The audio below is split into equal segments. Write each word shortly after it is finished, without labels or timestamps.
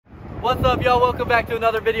What's up, y'all? Welcome back to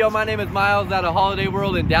another video. My name is Myles out of Holiday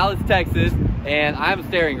World in Dallas, Texas, and I'm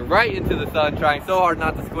staring right into the sun, trying so hard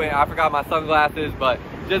not to squint. I forgot my sunglasses, but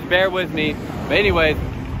just bear with me. But anyways,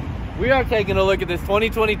 we are taking a look at this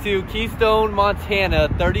 2022 Keystone, Montana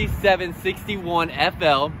 3761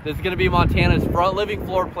 FL. This is going to be Montana's front living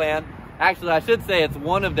floor plan. Actually, I should say it's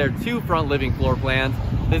one of their two front living floor plans.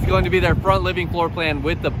 This is going to be their front living floor plan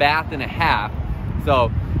with the bath and a half.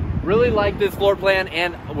 So really like this floor plan,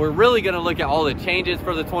 and we're really going to look at all the changes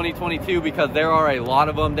for the 2022 because there are a lot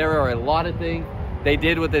of them. There are a lot of things they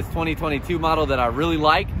did with this 2022 model that I really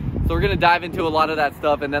like. So we're going to dive into a lot of that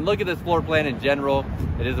stuff and then look at this floor plan in general.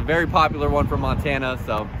 It is a very popular one from Montana,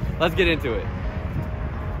 so let's get into it.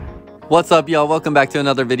 What's up, y'all? Welcome back to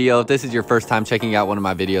another video. If this is your first time checking out one of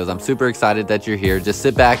my videos, I'm super excited that you're here. Just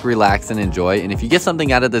sit back, relax, and enjoy. And if you get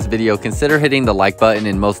something out of this video, consider hitting the like button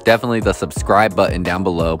and most definitely the subscribe button down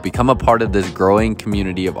below. Become a part of this growing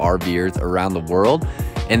community of RVers around the world.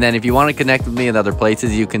 And then if you want to connect with me in other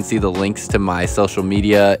places, you can see the links to my social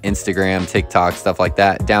media, Instagram, TikTok, stuff like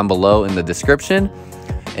that down below in the description.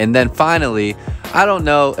 And then finally, I don't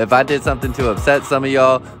know if I did something to upset some of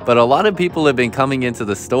y'all, but a lot of people have been coming into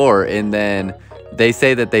the store and then they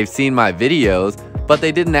say that they've seen my videos, but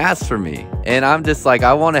they didn't ask for me. And I'm just like,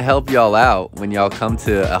 I want to help y'all out when y'all come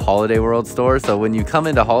to a Holiday World store. So when you come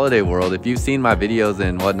into Holiday World, if you've seen my videos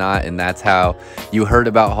and whatnot, and that's how you heard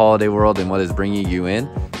about Holiday World and what is bringing you in,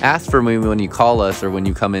 ask for me when you call us or when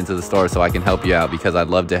you come into the store so I can help you out, because I'd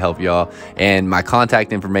love to help y'all. And my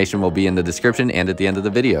contact information will be in the description and at the end of the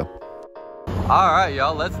video. All right,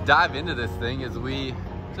 y'all, let's dive into this thing as we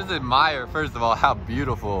just admire, first of all, how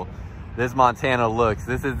beautiful this Montana looks.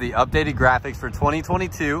 This is the updated graphics for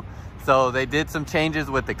 2022. So they did some changes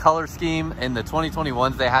with the color scheme. In the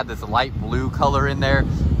 2021s, they had this light blue color in there.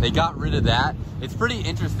 They got rid of that. It's pretty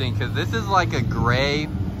interesting because this is like a gray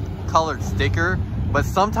colored sticker, but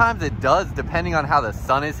sometimes it does, depending on how the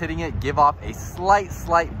sun is hitting it, give off a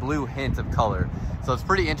slight blue hint of color. So it's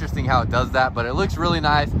pretty interesting how it does that, but it looks really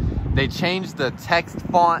nice. They changed the text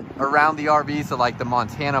font around the RV, so like the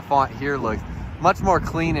Montana font here looks much more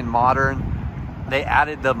clean and modern. They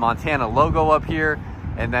added the Montana logo up here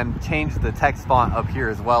and then changed the text font up here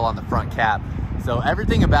as well on the front cap. So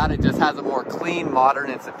everything about it just has a more clean, modern,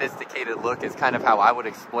 and sophisticated look is kind of how I would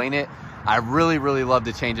explain it. I really love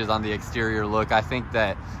the changes on the exterior look. I think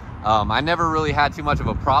that I never really had too much of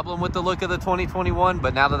a problem with the look of the 2021,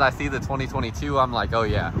 but now that I see the 2022, I'm like, oh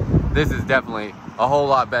yeah, this is definitely a whole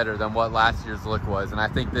lot better than what last year's look was. And I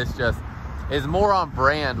think this just is more on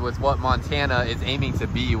brand with what Montana is aiming to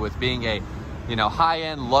be, with being a, you know,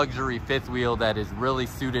 high-end luxury fifth wheel that is really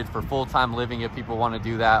suited for full-time living if people want to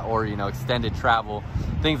do that, or, you know, extended travel,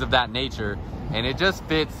 things of that nature. And it just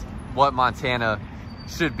fits what Montana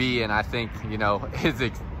should be, and I think, you know,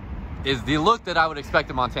 is the look that I would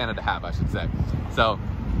expect a Montana to have, I should say. So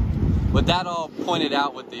with that all pointed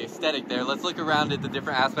out with the aesthetic there, let's look around at the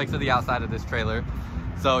different aspects of the outside of this trailer.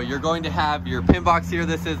 So you're going to have your pin box here.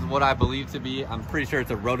 This is what I believe to be, I'm pretty sure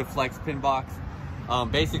it's a Rotaflex pin box.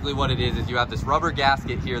 Basically what it is you have this rubber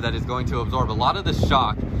gasket here that is going to absorb a lot of the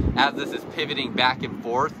shock as this is pivoting back and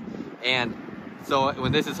forth. And so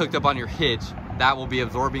when this is hooked up on your hitch, that will be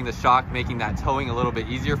absorbing the shock, making that towing a little bit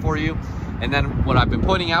easier for you. And then what I've been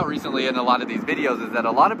pointing out recently in a lot of these videos is that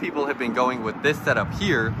a lot of people have been going with this setup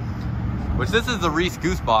here, which this is the Reese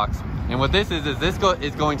Goose box. And what this is this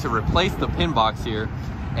is going to replace the pin box here,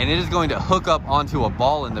 and it is going to hook up onto a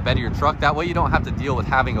ball in the bed of your truck. That way you don't have to deal with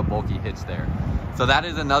having a bulky hitch there. So that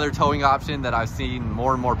is another towing option that I've seen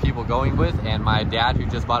more and more people going with. And my dad, who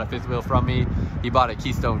just bought a fifth wheel from me, he bought a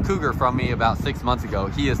Keystone Cougar from me about 6 months ago.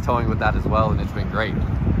 He is towing with that as well, and it's been great.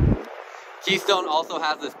 Keystone also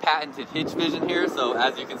has this patented hitch vision here. So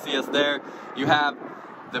as you can see us there, you have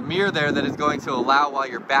the mirror there that is going to allow, while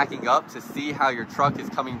you're backing up, to see how your truck is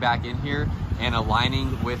coming back in here and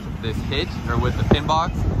aligning with this hitch or with the pin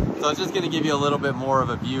box. So it's just going to give you a little bit more of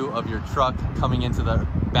a view of your truck coming into the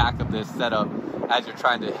back of this setup as you're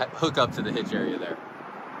trying to hook up to the hitch area there.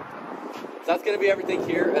 So that's going to be everything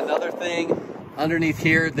here. Another thing underneath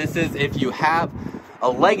here, this is if you have a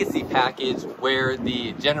legacy package where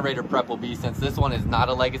the generator prep will be. Since this one is not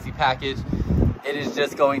a legacy package, it is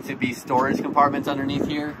just going to be storage compartments underneath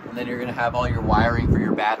here, and then you're going to have all your wiring for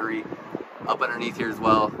your battery up underneath here as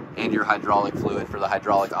well, and your hydraulic fluid for the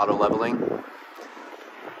hydraulic auto leveling.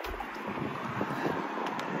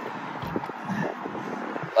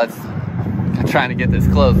 I'm trying to get this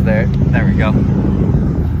closed there. There we go.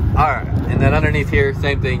 All right, and then underneath here,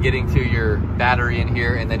 same thing, getting to your battery in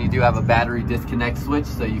here, and then you do have a battery disconnect switch,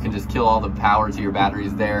 so you can just kill all the power to your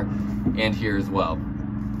batteries there and here as well.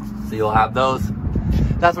 So you'll have those.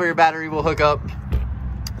 That's where your battery will hook up.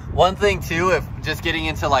 One thing too, if just getting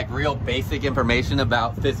into like real basic information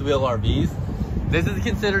about fifth wheel RVs, this is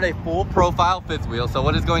considered a full profile fifth wheel. So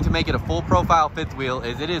what is going to make it a full profile fifth wheel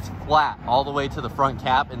is it is flat all the way to the front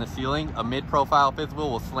cap in the ceiling. A mid profile fifth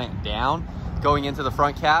wheel will slant down going into the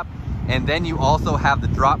front cap. And then you also have the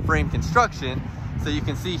drop frame construction. So you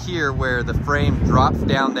can see here where the frame drops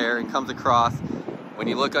down there and comes across. When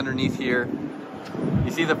you look underneath here,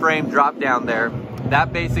 you see the frame drop down there.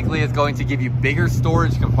 That basically is going to give you bigger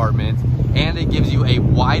storage compartments, and it gives you a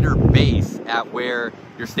wider base at where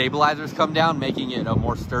your stabilizers come down, making it a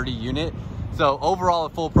more sturdy unit. So overall, a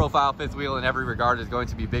full profile fifth wheel in every regard is going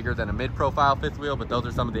to be bigger than a mid profile fifth wheel, but those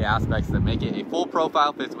are some of the aspects that make it a full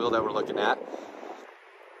profile fifth wheel that we're looking at.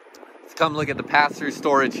 Let's come look at the pass-through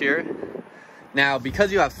storage here. Now,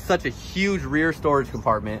 because you have such a huge rear storage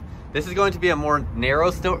compartment, this is going to be a more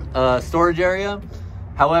narrow storage area.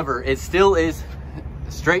 However, it still is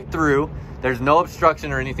straight through. There's no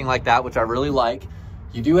obstruction or anything like that, which I really like.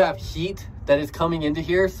 You do have heat that is coming into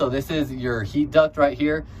here. So this is your heat duct right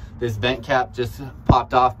here. This vent cap just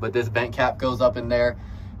popped off, but this vent cap goes up in there.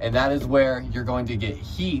 And that is where you're going to get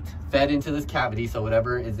heat fed into this cavity. So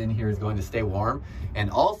whatever is in here is going to stay warm. And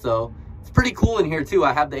also, it's pretty cool in here too.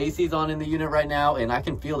 I have the ACs on in the unit right now, and I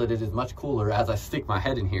can feel that it is much cooler as I stick my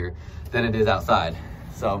head in here than it is outside.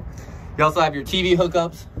 So you also have your TV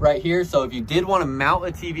hookups right here. So if you did want to mount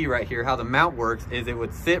a TV right here, how the mount works is it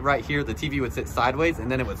would sit right here. The TV would sit sideways,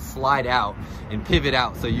 and then it would slide out and pivot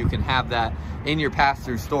out. So you can have that in your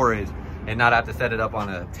pass-through storage and not have to set it up on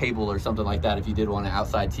a table or something like that if you did want an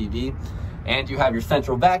outside TV. And you have your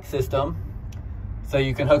central vac system. So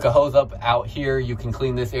you can hook a hose up out here. You can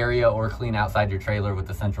clean this area or clean outside your trailer with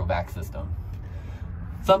the central vac system.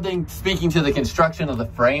 Something speaking to the construction of the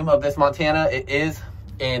frame of this Montana, it is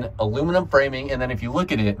in aluminum framing. And then if you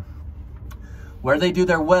look at it, where they do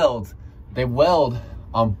their welds, they weld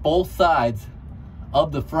on both sides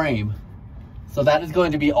of the frame. So that is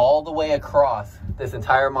going to be all the way across this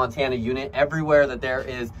entire Montana unit. Everywhere that there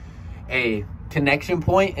is a connection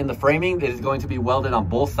point in the framing, that is going to be welded on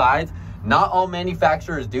both sides. Not all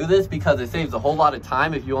manufacturers do this because it saves a whole lot of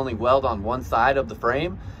time if you only weld on one side of the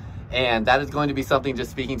frame. And that is going to be something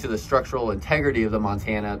just speaking to the structural integrity of the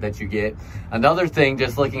Montana that you get. Another thing,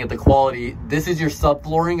 just looking at the quality, this is your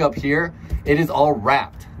subflooring up here. It is all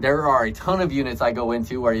wrapped. There are a ton of units I go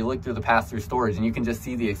into where you look through the pass-through storage and you can just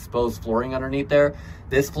see the exposed flooring underneath there.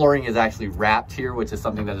 This flooring is actually wrapped here, which is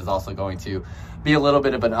something that is also going to be a little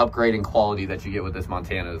bit of an upgrade in quality that you get with this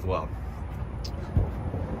Montana as well.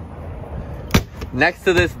 Next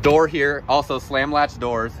to this door here, also slam latch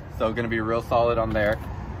doors, so gonna be real solid on there.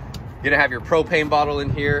 You're gonna have your propane bottle in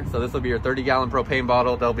here, so this will be your 30-gallon propane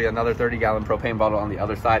bottle. There'll be another 30-gallon propane bottle on the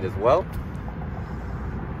other side as well.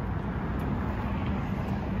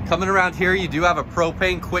 Coming around here, you do have a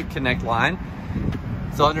propane quick connect line.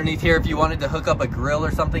 So underneath here, if you wanted to hook up a grill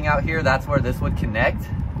or something out here, that's where this would connect,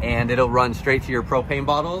 and it'll run straight to your propane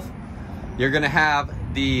bottles. You're gonna have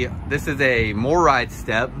this is a more ride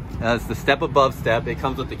step. It's the step above step. It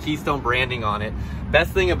comes with the Keystone branding on it.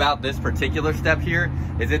 Best thing about this particular step here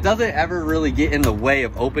is it doesn't ever really get in the way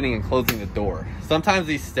of opening and closing the door. Sometimes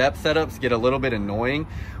these step setups get a little bit annoying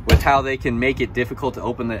with how they can make it difficult to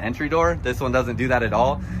open the entry door. This one doesn't do that at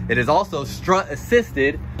all. It is also strut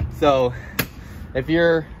assisted. So if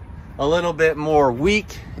you're a little bit more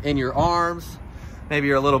weak in your arms, maybe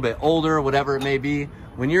you're a little bit older, whatever it may be,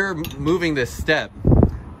 when you're moving this step,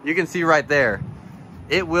 you can see right there,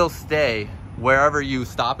 it will stay wherever you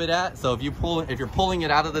stop it at. So if you're pulling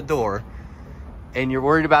it out of the door and you're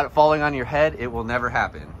worried about it falling on your head, it will never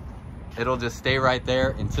happen. It'll just stay right there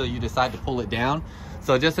until you decide to pull it down.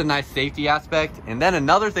 So just a nice safety aspect. And then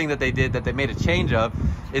another thing that they did that they made a change of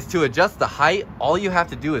is to adjust the height. All you have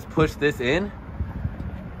to do is push this in,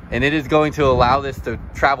 and it is going to allow this to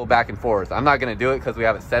travel back and forth. I'm not gonna do it because we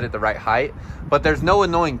haven't set it the right height, but there's no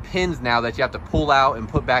annoying pins now that you have to pull out and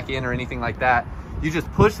put back in or anything like that. You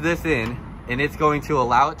just push this in and it's going to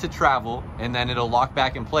allow it to travel, and then it'll lock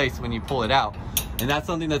back in place when you pull it out. And that's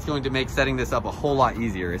something that's going to make setting this up a whole lot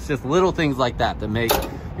easier. It's just little things like that that make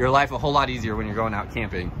your life a whole lot easier when you're going out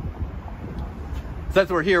camping. Since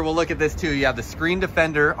we're here, we'll look at this too. You have the screen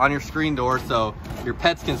defender on your screen door, so your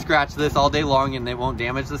pets can scratch this all day long and they won't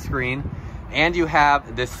damage the screen. And you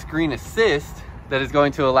have this screen assist that is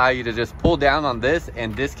going to allow you to just pull down on this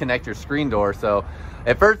and disconnect your screen door. So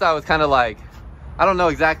at first I was kind of like, I don't know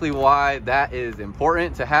exactly why that is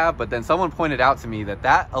important to have, but then someone pointed out to me that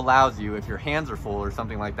that allows you, if your hands are full or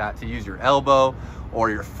something like that, to use your elbow or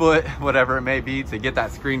your foot, whatever it may be, to get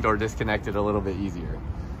that screen door disconnected a little bit easier.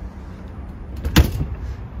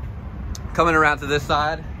 Coming around to this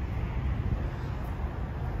side.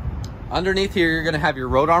 Underneath here, you're gonna have your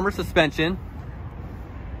road armor suspension.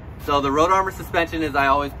 So the road armor suspension, as I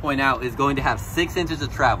always point out, is going to have 6 inches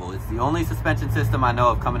of travel. It's the only suspension system I know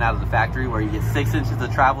of coming out of the factory where you get 6 inches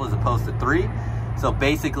of travel as opposed to 3. So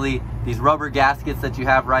basically, these rubber gaskets that you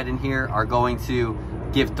have right in here are going to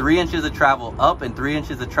give 3 inches of travel up and 3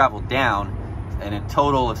 inches of travel down, and a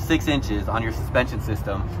total of 6 inches on your suspension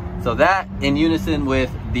system. So that, in unison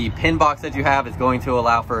with the pin box that you have, is going to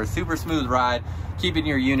allow for a super smooth ride, keeping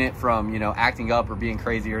your unit from, you know, acting up or being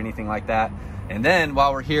crazy or anything like that. And then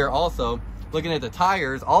while we're here also, looking at the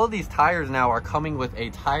tires, all of these tires now are coming with a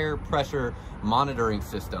tire pressure monitoring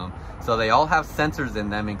system. So they all have sensors in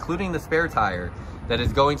them, including the spare tire, that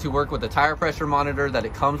is going to work with the tire pressure monitor that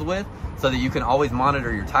it comes with, so that you can always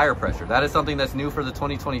monitor your tire pressure. That is something that's new for the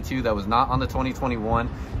 2022 that was not on the 2021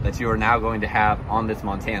 that you are now going to have on this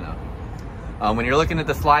Montana. When you're looking at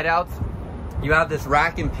the slide outs, you have this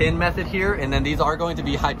rack and pin method here, and then these are going to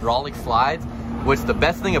be hydraulic slides, which the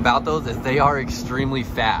best thing about those is they are extremely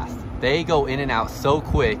fast. They go in and out so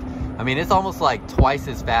quick. I mean, it's almost like twice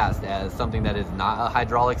as fast as something that is not a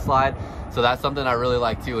hydraulic slide. So that's something I really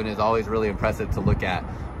like too, and is always really impressive to look at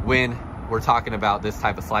when we're talking about this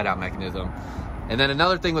type of slide out mechanism. And then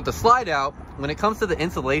another thing with the slide out, when it comes to the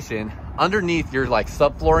insulation, underneath your like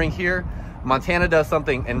subflooring here, Montana does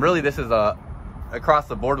something, and really this is across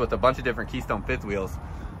the board with a bunch of different Keystone fifth wheels.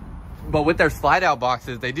 But with their slide out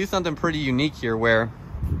boxes, they do something pretty unique here, where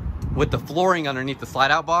with the flooring underneath the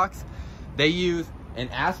slide out box, they use an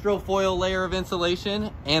astrofoil layer of insulation,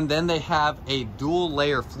 and then they have a dual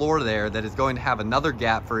layer floor there that is going to have another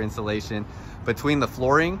gap for insulation between the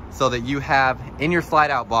flooring, so that you have in your slide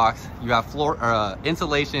out box, you have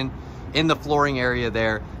insulation in the flooring area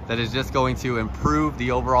there that is just going to improve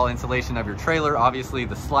the overall insulation of your trailer. Obviously,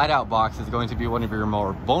 the slide out box is going to be one of your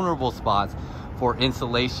more vulnerable spots for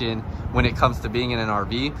insulation when it comes to being in an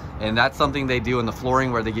RV, and that's something they do in the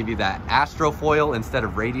flooring, where they give you that astrofoil instead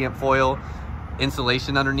of radiant foil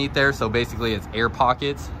insulation underneath there. So basically it's air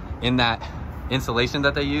pockets in that insulation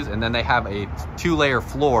that they use, and then they have a 2-layer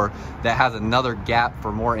floor that has another gap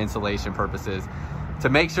for more insulation purposes to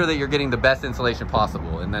make sure that you're getting the best insulation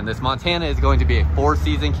possible. And then this Montana is going to be a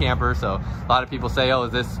 4-season camper. So a lot of people say, oh,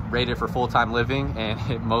 is this rated for full-time living? And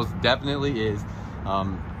it most definitely is.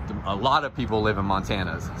 A lot of people live in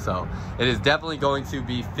Montanas, so it is definitely going to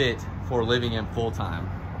be fit for living in full-time.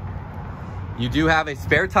 You do have a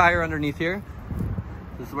spare tire underneath here.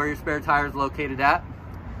 This is where your spare tire is located at.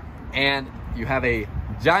 And you have a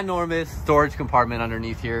ginormous storage compartment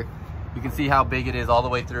underneath here. You can see how big it is all the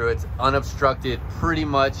way through. It's unobstructed pretty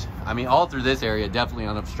much. I mean, all through this area, definitely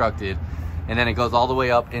unobstructed. And then it goes all the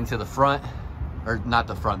way up into the front, or not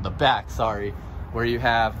the front, the back, sorry, where you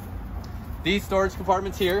have these storage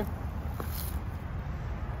compartments here.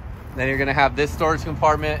 Then you're gonna have this storage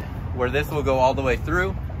compartment where this will go all the way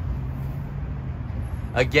through.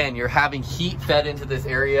 Again, you're having heat fed into this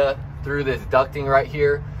area through this ducting right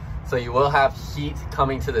here. So you will have heat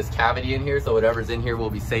coming to this cavity in here, so whatever's in here will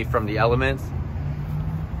be safe from the elements.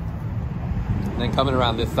 And then coming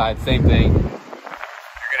around this side, same thing. You're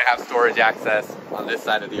gonna have storage access on this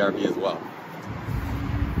side of the RV as well.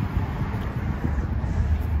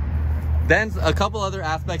 Then a couple other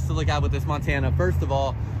aspects to look at with this Montana. First of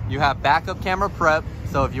all, you have backup camera prep.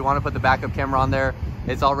 So if you want to put the backup camera on there,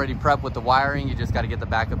 it's already prepped with the wiring. You just got to get the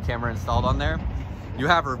backup camera installed on there. You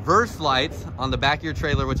have reverse lights on the back of your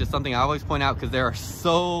trailer, which is something I always point out because there are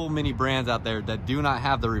so many brands out there that do not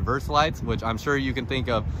have the reverse lights, which I'm sure you can think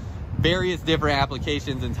of various different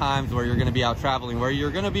applications and times where you're going to be out traveling, where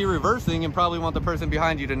you're going to be reversing and probably want the person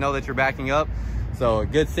behind you to know that you're backing up. So a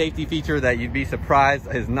good safety feature that you'd be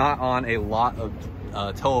surprised is not on a lot of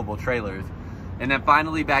towable trailers. And then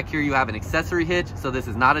finally back here you have an accessory hitch. So this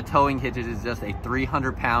is not a towing hitch, it is just a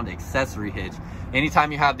 300-pound accessory hitch.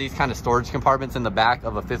 Anytime you have these kind of storage compartments in the back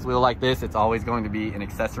of a fifth wheel like this, it's always going to be an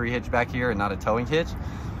accessory hitch back here and not a towing hitch.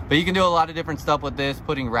 But you can do a lot of different stuff with this,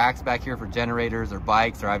 putting racks back here for generators or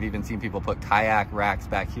bikes, or I've even seen people put kayak racks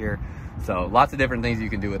back here. So lots of different things you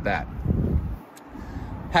can do with that.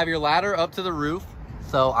 Have your ladder up to the roof.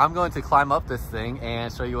 So I'm going to climb up this thing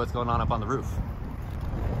and show you what's going on up on the roof.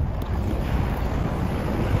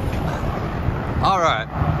 All right,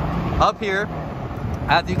 up here,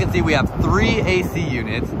 as you can see, we have 3 AC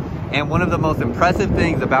units. And one of the most impressive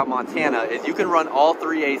things about Montana is you can run all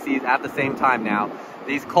 3 ACs at the same time now.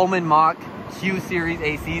 These Coleman Mach Q series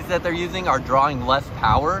ACs that they're using are drawing less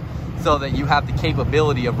power, so that you have the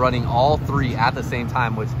capability of running all 3 at the same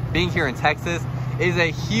time, which being here in Texas is a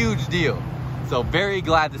huge deal. So very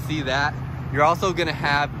glad to see that. You're also gonna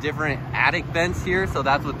have different attic vents here. So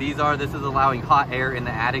that's what these are. This is allowing hot air in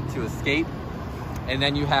the attic to escape. And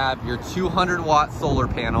then you have your 200-watt solar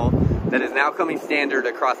panel that is now coming standard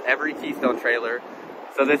across every Keystone trailer.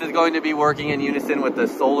 So this is going to be working in unison with the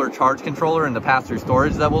solar charge controller and the pass-through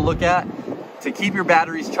storage that we'll look at. To keep your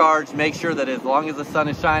batteries charged, make sure that as long as the sun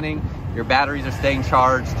is shining, your batteries are staying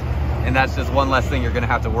charged. And that's just one less thing you're gonna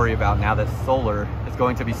have to worry about now that solar is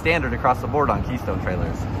going to be standard across the board on Keystone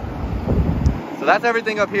trailers. So that's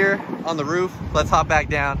everything up here on the roof. Let's hop back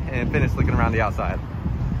down and finish looking around the outside.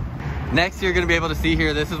 Next, you're gonna be able to see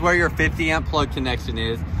here, this is where your 50 amp plug connection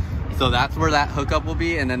is. So that's where that hookup will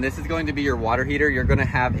be. And then this is going to be your water heater. You're gonna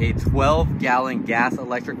have a 12-gallon gas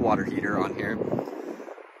electric water heater on here.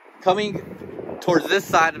 Coming towards this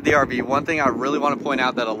side of the RV, one thing I really wanna point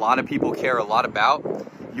out that a lot of people care a lot about,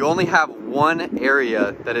 you only have one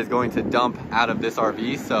area that is going to dump out of this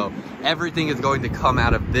RV. So everything is going to come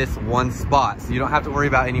out of this one spot. So you don't have to worry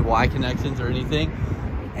about any Y connections or anything.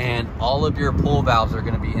 And all of your pull valves are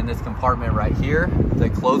gonna be in this compartment right here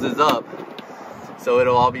that closes up. So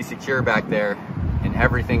it'll all be secure back there and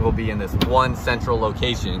everything will be in this one central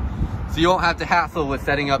location. So you won't have to hassle with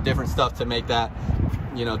setting up different stuff to make that,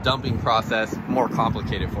 you know, dumping process more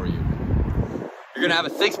complicated for you. You're gonna have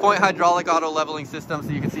a 6-point hydraulic auto leveling system. So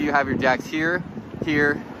you can see you have your jacks here,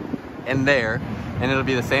 here, and there. And it'll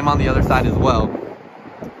be the same on the other side as well.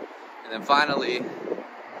 And then finally,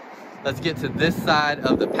 let's get to this side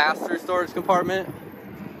of the pass-through storage compartment,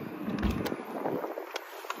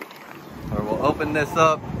 where we'll open this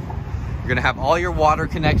up. You're gonna have all your water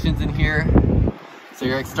connections in here. So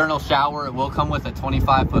your external shower, it will come with a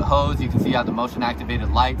 25-foot hose. You can see you have the motion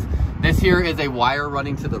activated lights. This here is a wire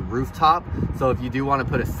running to the rooftop. So if you do wanna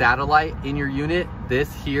put a satellite in your unit,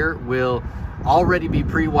 this here will already be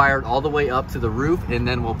pre-wired all the way up to the roof, and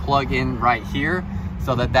then we'll plug in right here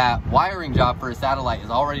so that that wiring job for a satellite is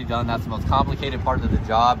already done. That's the most complicated part of the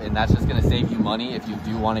job, and that's just gonna save you money if you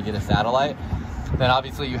do wanna get a satellite. Then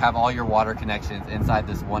obviously you have all your water connections inside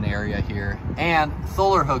this one area here and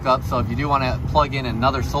solar hookup. So if you do want to plug in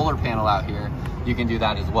another solar panel out here, you can do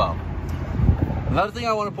that as well. Another thing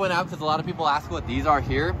I want to point out, because a lot of people ask what these are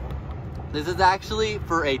here, this is actually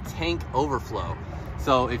for a tank overflow.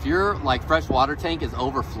 So if your like fresh water tank is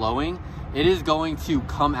overflowing, it is going to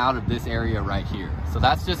come out of this area right here. So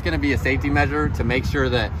that's just going to be a safety measure to make sure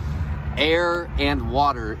that air and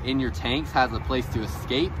water in your tanks has a place to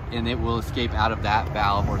escape, and it will escape out of that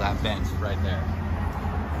valve or that vent right there.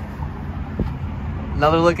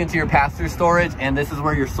 Another look into your pass-through storage, and this is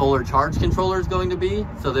where your solar charge controller is going to be.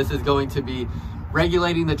 So this is going to be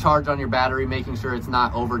regulating the charge on your battery, making sure it's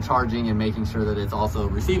not overcharging and making sure that it's also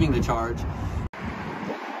receiving the charge.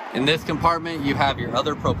 In this compartment, you have your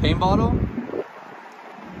other propane bottle.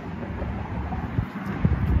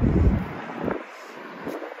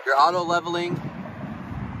 Your auto leveling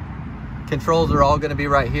controls are all going to be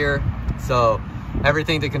right here. So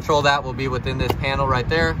everything to control that will be within this panel right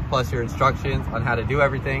there, plus your instructions on how to do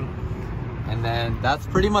everything. And then that's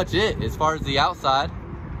pretty much it as far as the outside.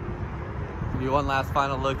 Give you one last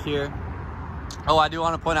final look here. Oh, I do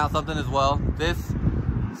want to point out something as well. This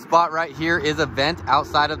spot right here is a vent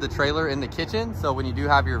outside of the trailer in the kitchen. So when you do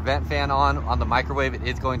have your vent fan on the microwave, it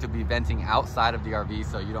is going to be venting outside of the RV,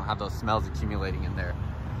 so you don't have those smells accumulating in there.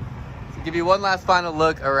 Give you one last final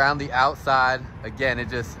look around the outside. Again, it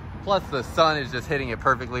just, plus the sun is just hitting it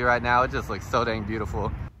perfectly right now. It just looks so dang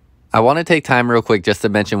beautiful. I want to take time real quick just to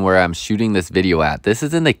mention where I'm shooting this video at. This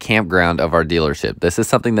is in the campground of our dealership. This is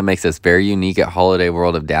something that makes us very unique at Holiday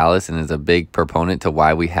World of Dallas and is a big proponent to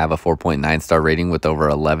why we have a 4.9 star rating with over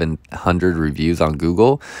 1,100 reviews on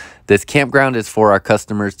Google. This campground is for our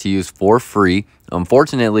customers to use for free.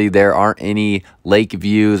 Unfortunately, there aren't any lake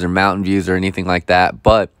views or mountain views or anything like that,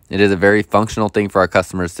 but it is a very functional thing for our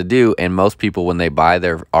customers to do, and most people, when they buy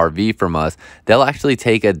their RV from us, they'll actually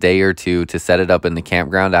take a day or two to set it up in the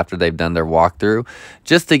campground after they've done their walkthrough,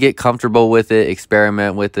 just to get comfortable with it,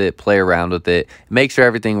 experiment with it, play around with it, make sure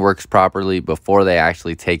everything works properly before they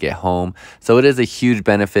actually take it home. So it is a huge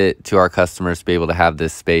benefit to our customers to be able to have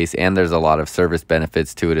this space, and there's a lot of service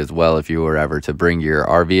benefits to it as well if you were ever to bring your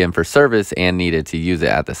RV in for service and needed to use it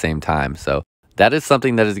at the same time. So that is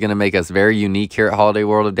something that is going to make us very unique here at Holiday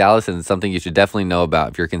World of Dallas, and something you should definitely know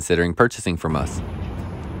about if you're considering purchasing from us.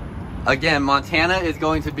 Again, Montana is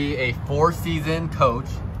going to be a 4-season coach,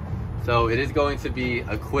 so it is going to be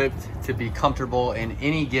equipped to be comfortable in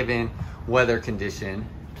any given weather condition,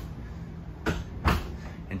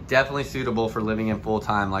 and definitely suitable for living in full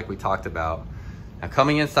time like we talked about. Now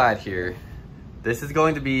coming inside here, this is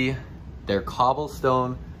going to be their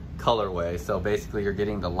cobblestone colorway. So basically you're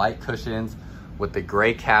getting the light cushions with the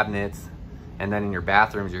gray cabinets, And then in your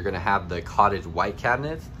bathrooms, you're gonna have the cottage white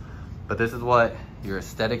cabinets. But this is what your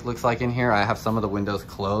aesthetic looks like in here. I have some of the windows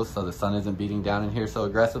closed so the sun isn't beating down in here so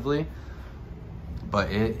aggressively.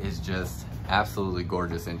 But it is just absolutely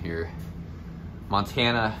gorgeous in here.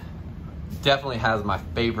 Montana definitely has my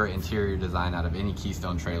favorite interior design out of any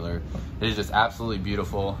Keystone trailer. It is just absolutely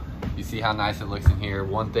beautiful. You see how nice it looks in here.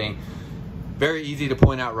 One thing very easy to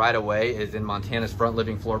point out right away is in Montana's front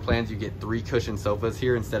living floor plans, you get 3 cushion sofas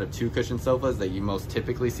here instead of 2 cushion sofas that you most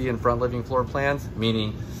typically see in front living floor plans.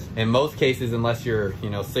 Meaning, in most cases, unless you're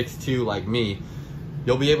 6'2" like me,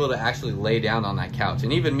 you'll be able to actually lay down on that couch.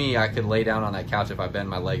 And even me, I could lay down on that couch if I bend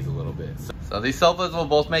my legs a little bit. So these sofas will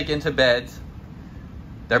both make into beds.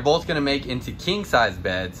 They're both gonna make into king size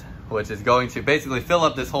beds, which is going to basically fill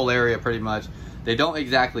up this whole area pretty much. They don't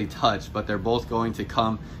exactly touch, but they're both going to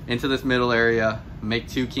come into this middle area, make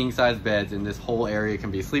 2 king size beds, and this whole area can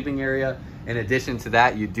be a sleeping area. In addition to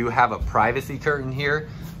that, you do have a privacy curtain here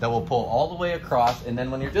that will pull all the way across. And then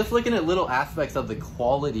when you're just looking at little aspects of the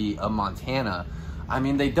quality of Montana, I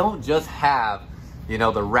mean, they don't just have,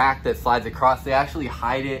 the rack that slides across. They actually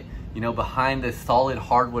hide it, behind this solid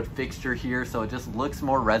hardwood fixture here. So it just looks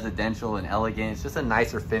more residential and elegant. It's just a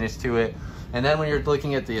nicer finish to it. And then when you're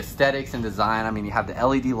looking at the aesthetics and design, I mean, you have the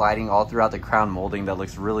LED lighting all throughout the crown molding that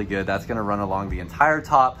looks really good. That's gonna run along the entire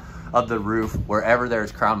top of the roof, wherever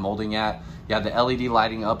there's crown molding at. You have the LED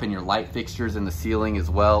lighting up in your light fixtures in the ceiling as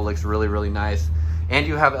well. Looks really, really nice. And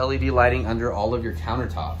you have LED lighting under all of your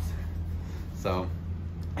countertops. So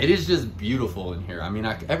it is just beautiful in here. I mean,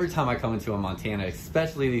 every time I come into a Montana,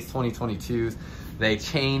 especially these 2022s, they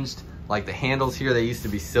changed like the handles here. They used to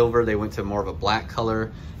be silver. They went to more of a black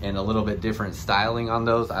color and a little bit different styling on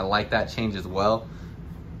those. I like that change as well.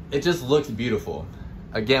 It just looks beautiful.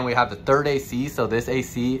 Again, we have the 3rd AC. So this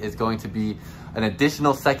AC is going to be an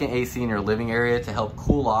additional 2nd AC in your living area to help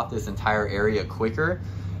cool off this entire area quicker.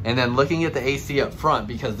 And then looking at the AC up front,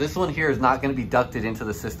 because this one here is not going to be ducted into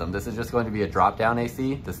the system. This is just going to be a drop down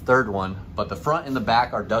AC, this 3rd one, but the front and the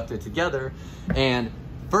back are ducted together. And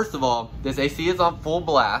first of all, this AC is on full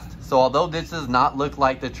blast. So although this does not look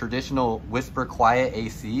like the traditional whisper quiet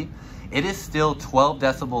AC, it is still 12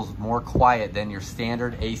 decibels more quiet than your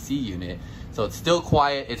standard AC unit. So it's still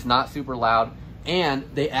quiet, it's not super loud. And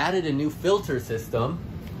they added a new filter system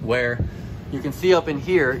where you can see up in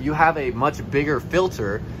here, you have a much bigger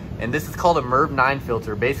filter, and this is called a MERV 9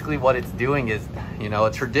 filter. Basically what it's doing is,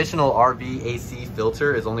 a traditional RV AC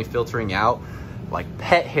filter is only filtering out like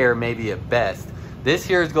pet hair maybe at best. This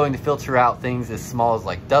here is going to filter out things as small as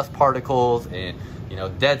like dust particles and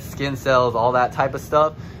dead skin cells, all that type of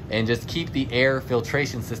stuff, and just keep the air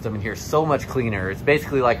filtration system in here so much cleaner. It's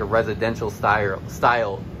basically like a residential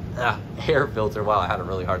style air filter. Wow, I had a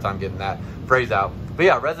really hard time getting that phrase out. But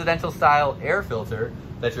yeah, residential style air filter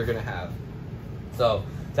that you're gonna have. So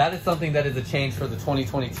that is something that is a change for the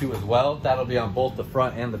 2022 as well. That'll be on both the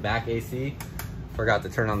front and the back AC. Forgot to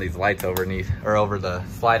turn on these lights over the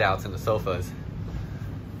slide outs and the sofas.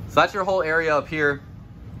 So that's your whole area up here.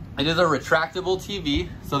 It is a retractable TV,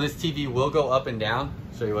 so this TV will go up and down.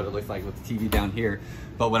 I'll show you what it looks like with the TV down here.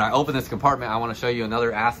 But when I open this compartment, I want to show you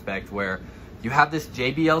another aspect where you have this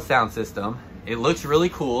JBL sound system. It looks really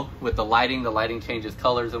cool with the lighting changes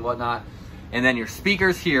colors and whatnot. And then your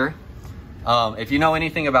speakers here. If you know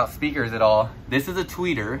anything about speakers at all, this is a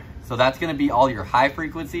tweeter. So that's gonna be all your high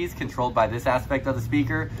frequencies controlled by this aspect of the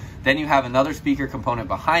speaker. Then you have another speaker component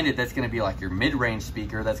behind it that's gonna be like your mid-range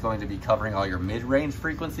speaker that's going to be covering all your mid-range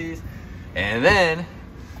frequencies. And then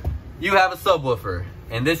you have a subwoofer.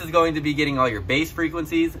 And this is going to be getting all your bass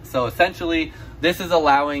frequencies. So essentially, this is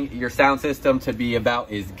allowing your sound system to be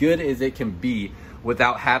about as good as it can be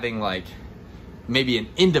without having like maybe an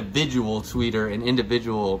individual tweeter, an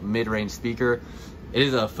individual mid-range speaker. It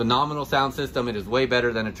is a phenomenal sound system. It is way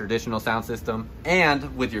better than a traditional sound system.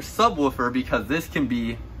 And with your subwoofer, because this can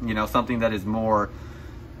be, something that is more,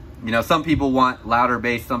 some people want louder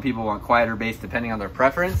bass, some people want quieter bass, depending on their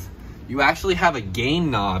preference. You actually have a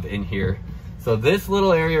gain knob in here. So this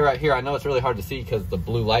little area right here, I know it's really hard to see because the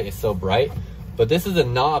blue light is so bright, but this is a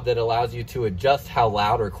knob that allows you to adjust how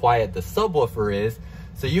loud or quiet the subwoofer is,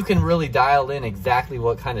 so you can really dial in exactly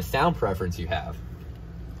what kind of sound preference you have.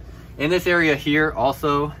 In this area here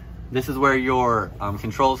also, this is where your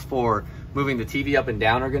controls for moving the TV up and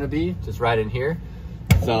down are gonna be, just right in here.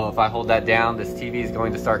 So if I hold that down, this TV is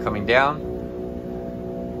going to start coming down.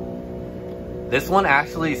 This one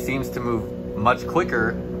actually seems to move much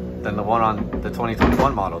quicker than the one on the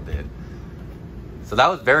 2021 model did. So that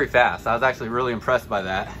was very fast. I was actually really impressed by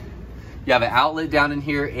that. You have an outlet down in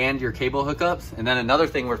here and your cable hookups. And then another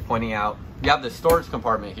thing worth pointing out, you have the storage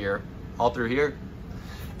compartment here, all through here.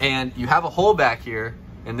 And you have a hole back here,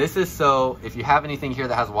 and this is so if you have anything here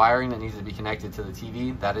that has wiring that needs to be connected to the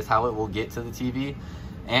TV, that is how it will get to the TV.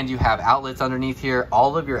 And you have outlets underneath here.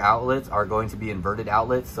 All of your outlets are going to be inverted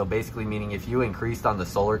outlets. So basically meaning if you increased on the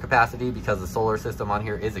solar capacity, because the solar system on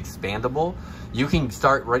here is expandable, you can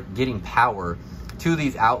start getting power to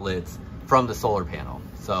these outlets from the solar panel.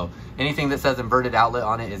 So anything that says inverted outlet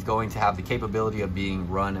on it is going to have the capability of being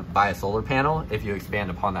run by a solar panel if you expand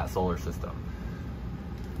upon that solar system.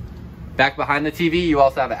 Back behind the TV, you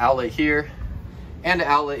also have an outlet here and an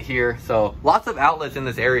outlet here. So lots of outlets in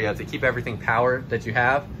this area to keep everything powered that you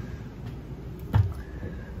have.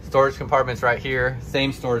 Storage compartments right here,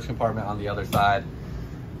 same storage compartment on the other side.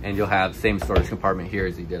 And you'll have same storage compartment here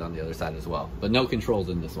as you did on the other side as well. But no controls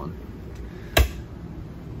in this one.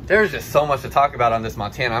 There's just so much to talk about on this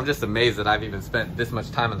Montana. I'm just amazed that I've even spent this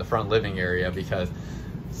much time in the front living area because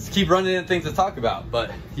just keep running into things to talk about.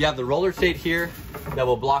 But you have the roller shade here that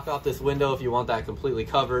will block off this window if you want that completely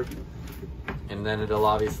covered. And then it'll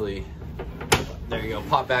obviously, there you go,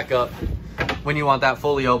 pop back up when you want that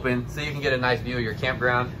fully open so you can get a nice view of your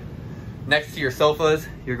campground. Next to your sofas,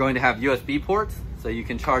 you're going to have USB ports so you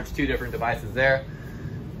can charge 2 different devices there.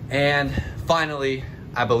 And finally,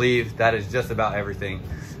 I believe that is just about everything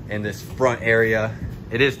in this front area.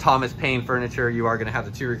 It is Thomas Paine furniture. You are going to have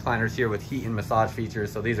the 2 recliners here with heat and massage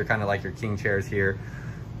features. So these are kind of like your king chairs here.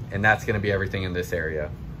 And that's going to be everything in this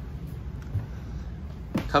area.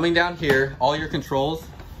 Coming down here, all your controls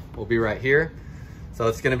will be right here. So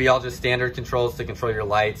it's going to be all just standard controls to control your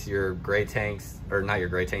lights, your gray tanks, or not your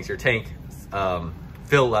gray tanks, your tank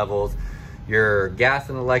fill levels, your gas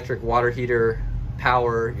and electric water heater,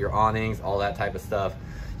 power, your awnings, all that type of stuff.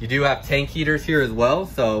 You do have tank heaters here as well.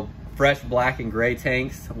 So fresh black and gray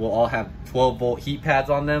tanks will all have 12-volt heat pads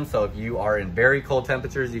on them. So if you are in very cold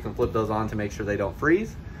temperatures, you can flip those on to make sure they don't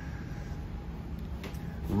freeze.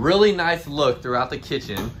 Really nice look throughout the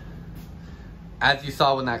kitchen. As you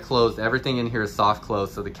saw when that closed, everything in here is soft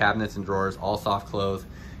close. So the cabinets and drawers, all soft close.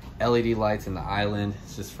 LED lights in the island.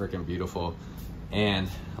 It's just freaking beautiful. And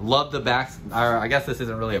I love the back, or I guess this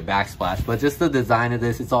isn't really a backsplash, but just the design of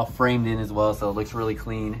this, it's all framed in as well. So it looks really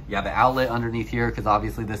clean. You have an outlet underneath here because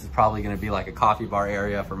obviously this is probably going to be like a coffee bar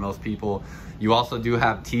area for most people. You also do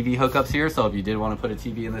have TV hookups here. So if you did want to put a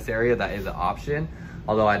TV in this area, that is an option.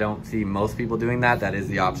 Although I don't see most people doing that, that is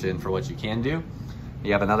the option for what you can do.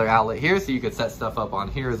 You have another outlet here, so you could set stuff up on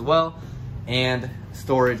here as well. And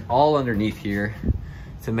storage all underneath here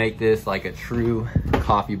to make this like a true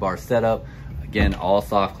coffee bar setup. Again, all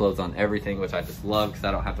soft close on everything, which I just love because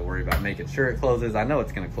I don't have to worry about making sure it closes. I know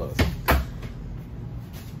it's gonna close.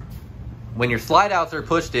 When your slide outs are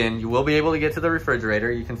pushed in, you will be able to get to the refrigerator.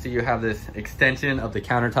 You can see you have this extension of the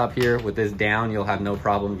countertop here. With this down, you'll have no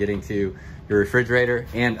problem getting to your refrigerator.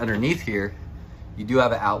 And underneath here, you do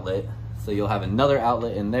have an outlet. So you'll have another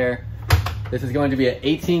outlet in there. This is going to be an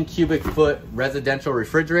 18 cubic foot residential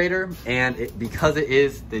refrigerator. And because it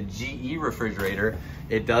is the GE refrigerator,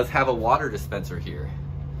 it does have a water dispenser here.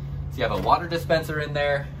 So you have a water dispenser in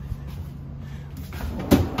there.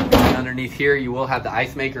 And underneath here, you will have the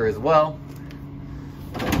ice maker as well.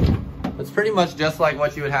 It's pretty much just like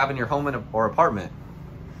what you would have in your home or apartment.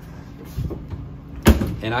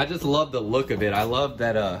 And I just love the look of it. I love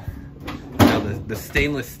that the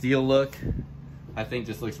stainless steel look. I think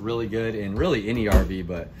just looks really good in really any RV,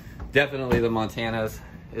 but definitely the Montanas.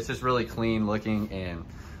 It's just really clean looking and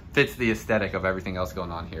fits the aesthetic of everything else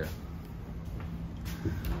going on here.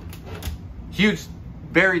 Huge,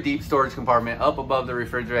 very deep storage compartment up above the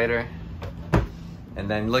refrigerator. And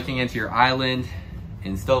then looking into your island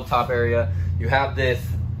and stovetop area, you have this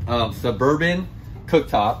Suburban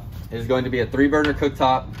cooktop. It is going to be a 3-burner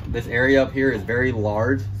cooktop. This area up here is very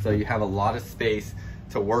large, so you have a lot of space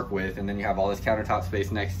to work with, and then you have all this countertop space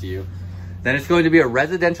next to you. Then it's going to be a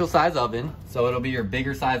residential size oven, so it'll be your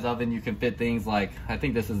bigger size oven. You can fit things like, I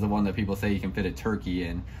think this is the one that people say you can fit a turkey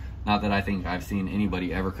in. Not that I think I've seen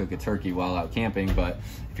anybody ever cook a turkey while out camping, but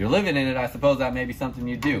if you're living in it, I suppose that may be something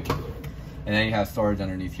you do. And then you have storage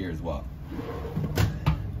underneath here as well.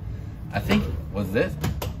 I think, was this?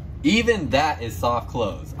 Even that is soft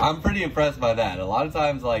close. I'm pretty impressed by that. A lot of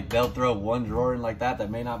times like they'll throw one drawer in like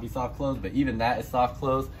that may not be soft close, but even that is soft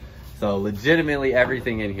close. So legitimately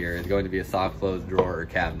everything in here is going to be a soft close drawer or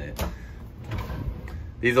cabinet.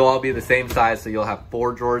 These will all be the same size, so you'll have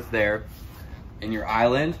 4 drawers there. In your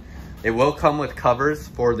island, it will come with covers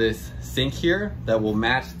for this sink here that will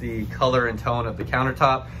match the color and tone of the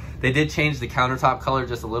countertop. They did change the countertop color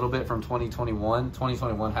just a little bit from 2021.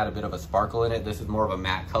 2021 had a bit of a sparkle in it. This is more of a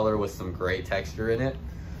matte color with some gray texture in it.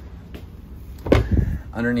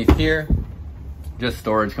 Underneath here, just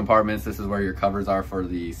storage compartments. This is where your covers are for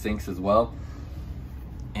the sinks as well.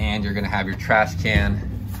 And you're gonna have your trash can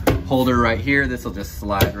holder right here. This will just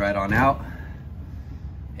slide right on out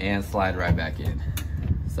and slide right back in.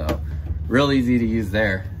 So real easy to use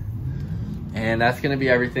there. And that's gonna be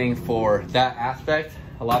everything for that aspect.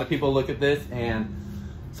 A lot of people look at this and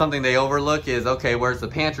something they overlook is, okay, where's the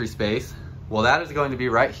pantry space? Well, that is going to be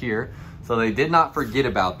right here. So they did not forget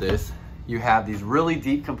about this. You have these really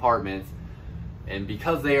deep compartments, and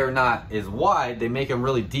because they are not as wide, they make them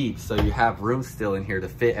really deep. So you have room still in here to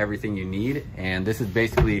fit everything you need. And this is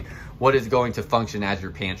basically what is going to function as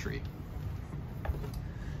your pantry.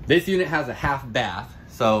 This unit has a half bath.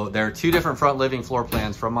 So there are two different front living floor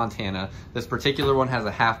plans from Montana. This particular one has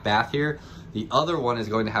a half bath here. The other one is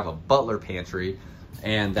going to have a butler pantry,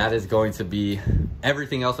 and that is going to be,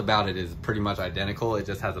 everything else about it is pretty much identical. It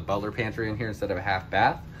just has a butler pantry in here instead of a half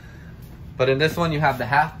bath. But in this one, you have the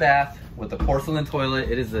half bath with the porcelain toilet.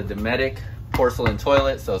 It is a Dometic porcelain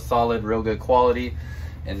toilet, so solid, real good quality.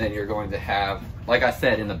 And then you're going to have, like I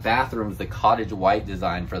said, in the bathrooms, the cottage white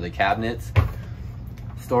design for the cabinets.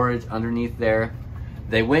 Storage underneath there.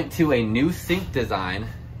 They went to a new sink design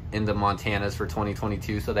in the Montanas for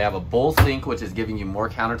 2022. So they have a bowl sink, which is giving you more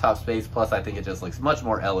countertop space. Plus, I think it just looks much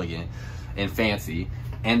more elegant and fancy.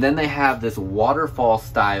 And then they have this waterfall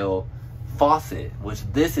style faucet, which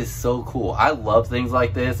this is so cool. I love things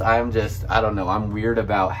like this. I don't know, I'm weird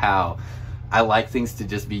about how I like things to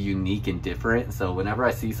just be unique and different. So whenever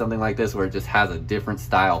I see something like this where it just has a different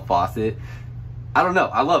style faucet, I don't know,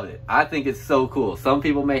 I love it. I think it's so cool. Some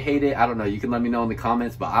people may hate it. I don't know, you can let me know in the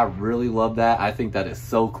comments, but I really love that. I think that is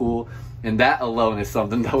so cool. And that alone is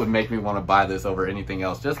something that would make me want to buy this over anything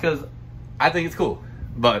else, just because I think it's cool.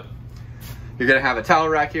 But you're gonna have a towel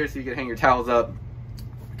rack here so you can hang your towels up.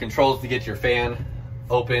 Controls to get your fan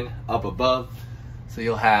open up above. So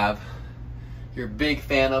you'll have your big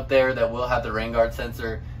fan up there that will have the rain guard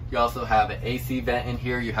sensor. You also have an AC vent in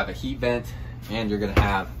here. You have a heat vent, and you're gonna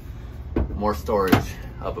have more storage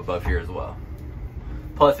up above here as well.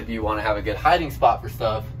 Plus, if you want to have a good hiding spot for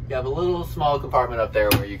stuff, you have a little small compartment up there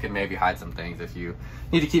where you can maybe hide some things if you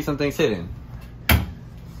need to keep some things hidden.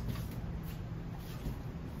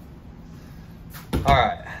 All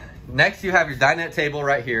right, next you have your dinette table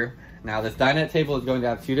right here. Now this dinette table is going to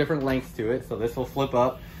have two different lengths to it. So this will flip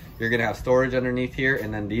up. You're gonna have storage underneath here,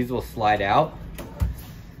 and then these will slide out,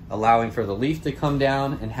 allowing for the leaf to come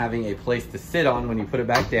down and having a place to sit on when you put it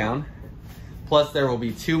back down. Plus there will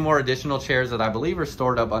be two more additional chairs that I believe are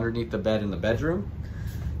stored up underneath the bed in the bedroom.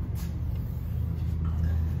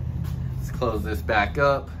 Let's close this back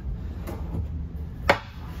up.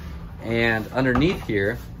 And underneath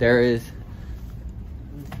here, there is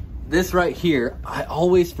this right here. I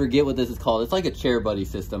always forget what this is called. It's like a chair buddy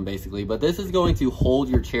system basically, but this is going to hold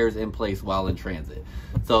your chairs in place while in transit.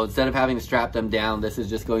 So instead of having to strap them down, this is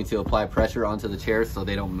just going to apply pressure onto the chairs so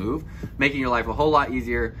they don't move, making your life a whole lot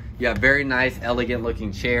easier. You have very nice, elegant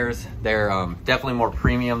looking chairs. They're definitely more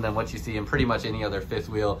premium than what you see in pretty much any other fifth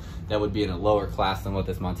wheel that would be in a lower class than what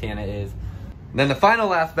this Montana is. Then the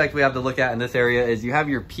final aspect we have to look at in this area is you have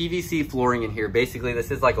your PVC flooring in here. Basically, this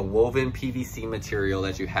is like a woven PVC material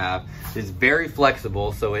that you have. It's very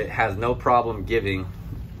flexible, so it has no problem giving.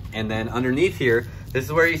 And then underneath here, this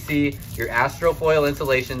is where you see your Astrofoil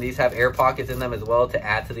insulation. These have air pockets in them as well to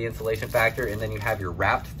add to the insulation factor. And then you have your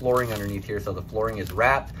wrapped flooring underneath here, so the flooring is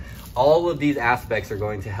wrapped. All of these aspects are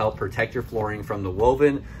going to help protect your flooring from the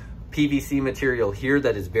woven PVC material here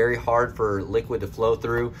that is very hard for liquid to flow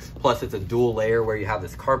through. Plus it's a dual layer where you have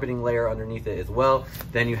this carpeting layer underneath it as well.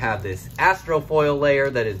 Then you have this Astrofoil layer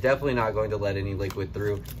that is definitely not going to let any liquid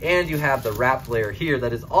through. And you have the wrapped layer here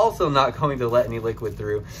that is also not going to let any liquid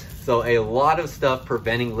through. So a lot of stuff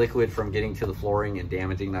preventing liquid from getting to the flooring and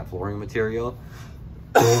damaging that flooring material.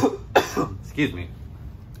 Excuse me.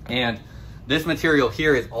 And this material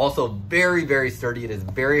here is also very, very sturdy. It is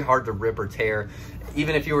very hard to rip or tear.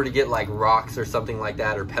 Even if you were to get like rocks or something like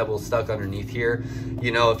that or pebbles stuck underneath here,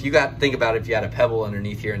 you know, if you think about it, if you had a pebble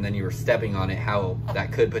underneath here and then you were stepping on it, how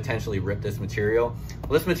that could potentially rip this material.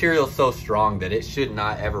 Well, this material is so strong that it should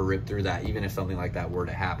not ever rip through that, even if something like that were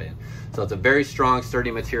to happen. So it's a very strong,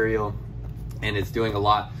 sturdy material, and it's doing a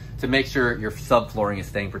lot to make sure your subflooring is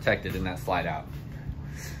staying protected in that slide out.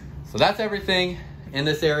 So that's everything in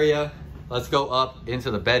this area. Let's go up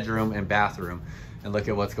into the bedroom and bathroom and look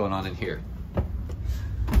at what's going on in here.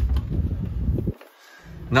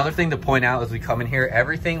 Another thing to point out as we come in here,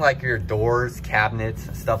 everything like your doors,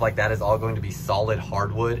 cabinets, stuff like that is all going to be solid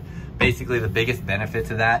hardwood. Basically, the biggest benefit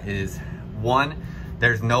to that is, one,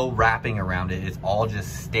 there's no wrapping around it. It's all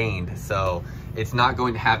just stained. So it's not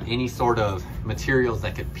going to have any sort of materials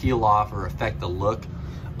that could peel off or affect the look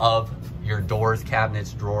of your doors,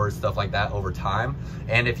 cabinets, drawers, stuff like that over time.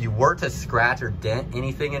 And if you were to scratch or dent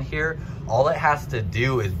anything in here, all it has to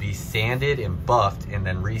do is be sanded and buffed and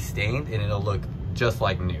then restained, and it'll look just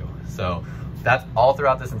like new. So that's all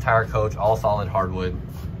throughout this entire coach, all solid hardwood.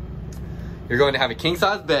 You're going to have a king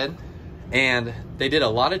size bed, and they did a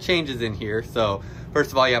lot of changes in here. So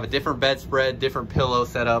first of all, you have a different bedspread, different pillow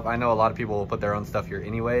setup. I know a lot of people will put their own stuff here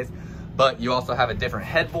anyways, but you also have a different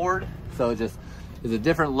headboard. So it just is a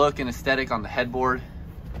different look and aesthetic on the headboard.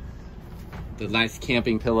 The nice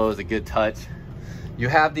camping pillow is a good touch. You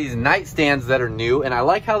have these nightstands that are new, and I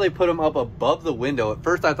like how they put them up above the window. At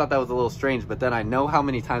first I thought that was a little strange, but then I know how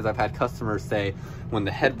many times I've had customers say when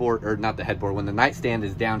the headboard, or not the headboard, when the nightstand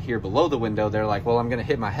is down here below the window, they're like, well, I'm gonna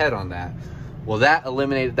hit my head on that. Well, that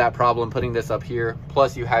eliminated that problem, putting this up here.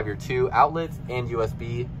 Plus you have your 2 outlets and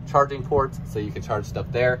USB charging ports, so you can charge stuff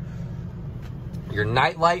there. Your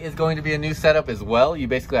night light is going to be a new setup as well. You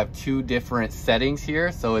basically have 2 different settings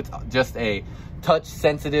here. So it's just a touch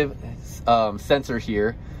sensitive sensor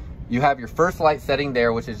here. You have your first light setting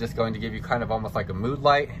there, which is just going to give you kind of almost like a mood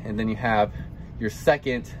light. And then you have your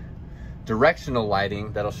second directional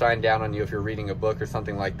lighting that'll shine down on you if you're reading a book or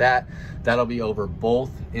something like that. That'll be over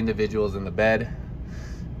both individuals in the bed.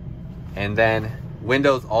 And then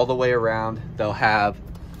windows all the way around. They'll have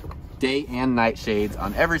day and night shades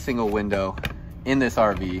on every single window in this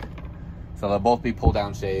RV. So they'll both be pull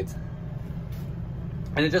down shades.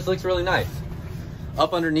 And it just looks really nice.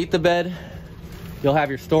 Up underneath the bed, you'll have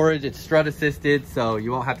your storage. It's strut assisted, so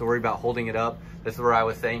you won't have to worry about holding it up. This is where I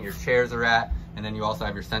was saying your chairs are at. And then you also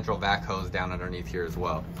have your central vac hose down underneath here as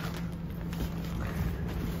well.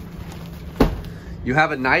 You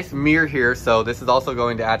have a nice mirror here, so this is also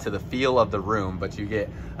going to add to the feel of the room, but you get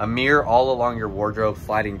a mirror all along your wardrobe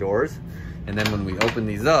sliding doors. And then when we open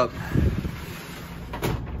these up,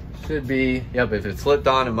 should be, yep, if it's flipped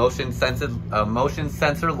on, a motion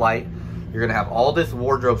sensor light. You're gonna have all this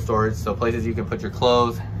wardrobe storage, so places you can put your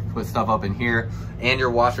clothes, put stuff up in here, and your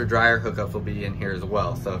washer dryer hookups will be in here as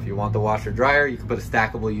well. So if you want the washer dryer, you can put a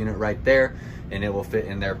stackable unit right there and it will fit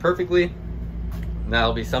in there perfectly. And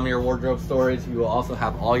that'll be some of your wardrobe storage. You will also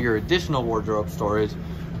have all your additional wardrobe storage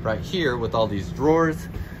right here with all these drawers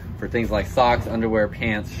for things like socks, underwear,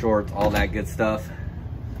 pants, shorts, all that good stuff.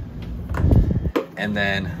 And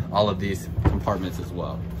then all of these compartments as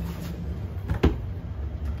well.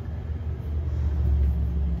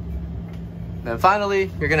 Then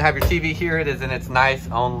finally, you're gonna have your TV here. It is in its nice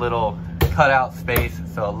own little cutout space,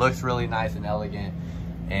 so it looks really nice and elegant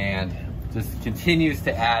and just continues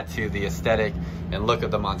to add to the aesthetic and look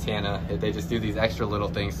of the Montana. They just do these extra little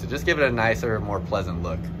things to just give it a nicer, more pleasant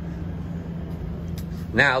look.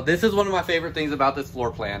 Now, this is one of my favorite things about this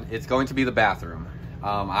floor plan. It's going to be the bathroom.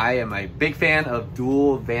 I am a big fan of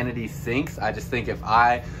dual vanity sinks. I just think if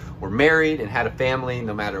I were married and had a family,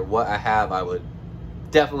 no matter what I have, I would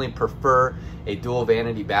definitely prefer a dual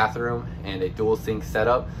vanity bathroom and a dual sink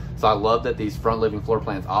setup. So I love that these front living floor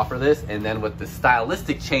plans offer this. And then with the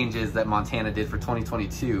stylistic changes that Montana did for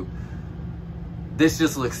 2022, this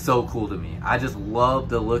just looks so cool to me. I just love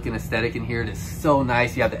the look and aesthetic in here. It is so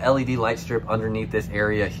nice. You have the LED light strip underneath this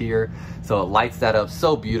area here, so it lights that up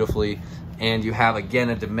so beautifully. And you have, again,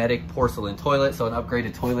 a Dometic porcelain toilet, so an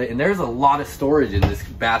upgraded toilet. And there's a lot of storage in this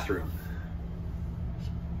bathroom.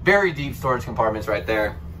 Very deep storage compartments right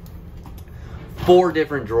there. 4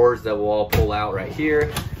 different drawers that will all pull out right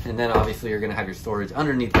here. And then obviously you're gonna have your storage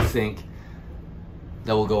underneath the sink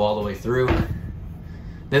that will go all the way through.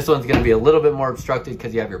 This one's gonna be a little bit more obstructed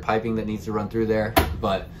because you have your piping that needs to run through there,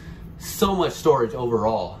 but so much storage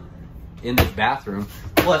overall in this bathroom.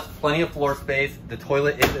 Plus plenty of floor space. The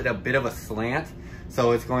toilet is at a bit of a slant,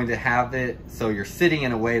 so it's going to have it so you're sitting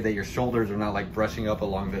in a way that your shoulders are not like brushing up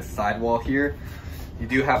along this sidewall here. You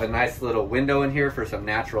do have a nice little window in here for some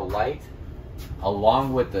natural light,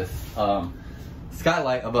 along with this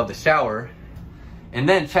skylight above the shower. And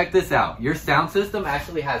then check this out. Your sound system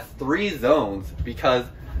actually has 3 zones because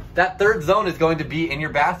that 3rd zone is going to be in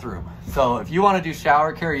your bathroom. So if you want to do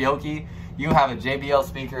shower karaoke, you have a JBL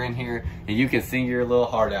speaker in here and you can sing your little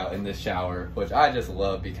heart out in this shower, which I just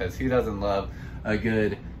love because who doesn't love a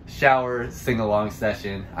good shower sing-along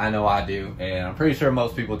session? I know I do, and I'm pretty sure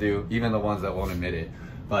most people do, even the ones that won't admit it.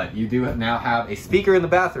 But you do now have a speaker in the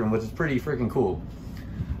bathroom, which is pretty freaking cool.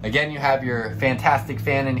 Again, you have your fantastic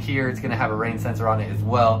fan in here. It's gonna have a rain sensor on it as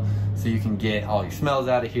well, so you can get all your smells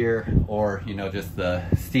out of here, or just the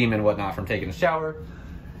steam and whatnot from taking a shower.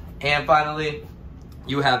 And finally,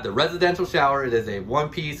 You have the residential shower. It is a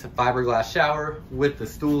one-piece fiberglass shower with the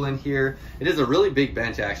stool in here. It is a really big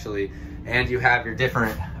bench actually, and you have your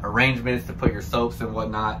different arrangements to put your soaps and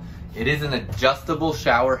whatnot. It is an adjustable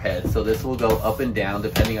shower head, so this will go up and down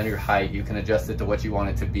depending on your height. You can adjust it to what you want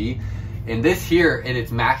it to be. And this here, in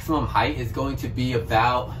its maximum height, is going to be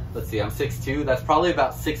about, let's see, I'm 6'2", that's probably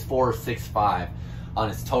about 6'4" or 6'5" on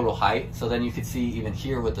its total height. So then you can see even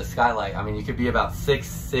here with the skylight, I mean, you could be about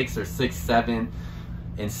 6'6" or 6'7"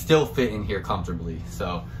 and still fit in here comfortably.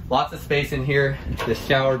 So lots of space in here. The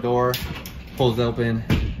shower door pulls open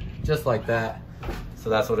just like that. So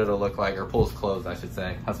that's what it'll look like, or pulls closed, I should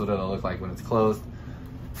say. That's what it'll look like when it's closed.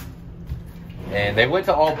 And they went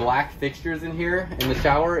to all black fixtures in here in the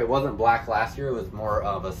shower. It wasn't black last year, it was more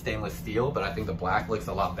of a stainless steel, but I think the black looks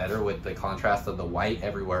a lot better with the contrast of the white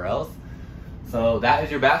everywhere else. So that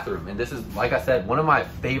is your bathroom. And this is, like I said, one of my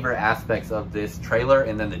favorite aspects of this trailer,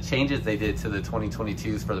 and then the changes they did to the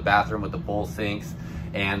 2022s for the bathroom with the bowl sinks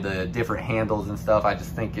and the different handles and stuff, I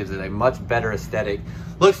just think gives it a much better aesthetic.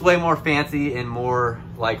 Looks way more fancy and more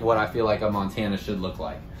like what I feel like a Montana should look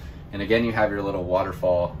like. And again, you have your little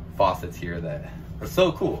waterfall faucets here that are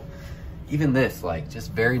so cool. Even this, like,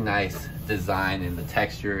 just very nice design and the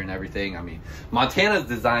texture and everything. I mean, Montana's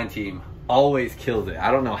design team always kills it. I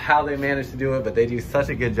don't know how they manage to do it, but they do such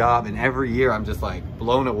a good job. And every year I'm just like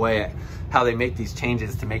blown away at how they make these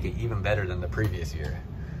changes to make it even better than the previous year.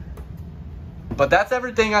 But that's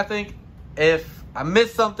everything, I think. If I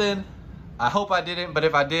missed something, I hope I didn't, but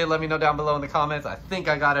if I did, let me know down below in the comments. I think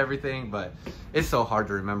I got everything, but it's so hard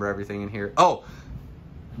to remember everything in here. Oh,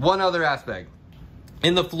 one other aspect.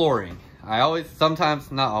 In the flooring, I sometimes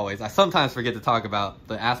forget to talk about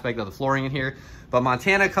the aspect of the flooring in here, but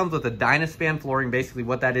Montana comes with a Dynaspan flooring. Basically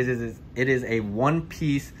what that is it is a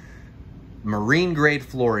one-piece marine grade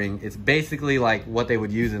flooring. It's basically like what they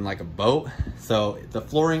would use in like a boat. So the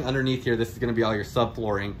flooring underneath here, this is going to be all your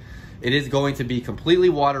subflooring. It is going to be completely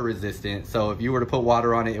water resistant. So if you were to put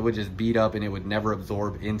water on it, it would just beat up and it would never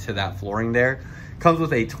absorb into that flooring there. Comes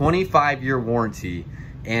with a 25-year warranty,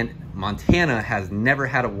 and Montana has never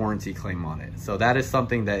had a warranty claim on it. So that is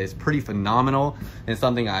something that is pretty phenomenal, and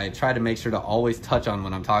something I try to make sure to always touch on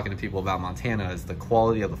when I'm talking to people about Montana is the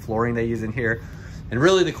quality of the flooring they use in here. And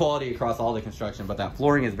really the quality across all the construction, but that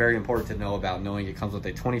flooring is very important to know about, knowing it comes with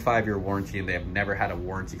a 25-year warranty and they have never had a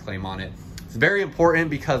warranty claim on it. It's very important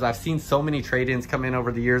because I've seen so many trade-ins come in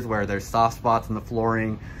over the years where there's soft spots in the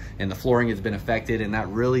flooring and the flooring has been affected, and that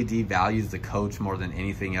really devalues the coach more than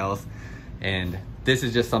anything else. And this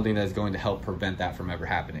is just something that is going to help prevent that from ever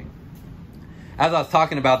happening. As I was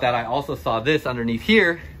talking about that, I also saw this underneath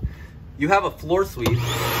here. You have a floor sweep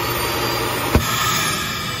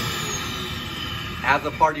as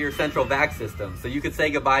a part of your central vac system. So you could say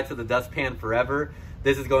goodbye to the dustpan forever.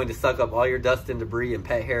 This is going to suck up all your dust and debris and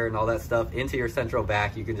pet hair and all that stuff into your central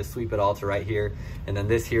vac. You can just sweep it all to right here. And then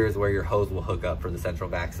this here is where your hose will hook up for the central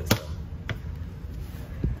vac system.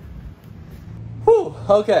 Whew,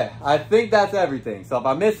 okay, I think that's everything. So if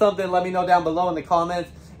I missed something, let me know down below in the comments.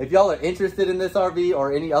 If y'all are interested in this RV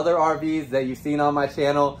or any other RVs that you've seen on my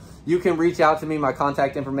channel, you can reach out to me. My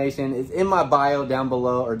contact information is in my bio down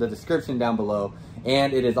below, or the description down below.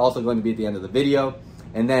 And it is also going to be at the end of the video.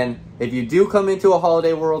 And then if you do come into a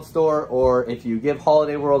Holiday World store, or if you give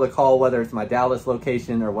Holiday World a call, whether it's my Dallas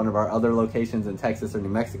location or one of our other locations in Texas or New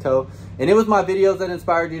Mexico, and it was my videos that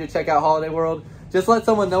inspired you to check out Holiday World, just let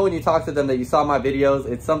someone know when you talk to them that you saw my videos.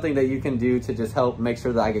 It's something that you can do to just help make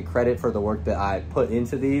sure that I get credit for the work that I put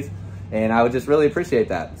into these. And I would just really appreciate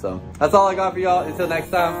that. So that's all I got for y'all. Until next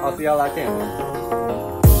time, I'll see y'all at camp.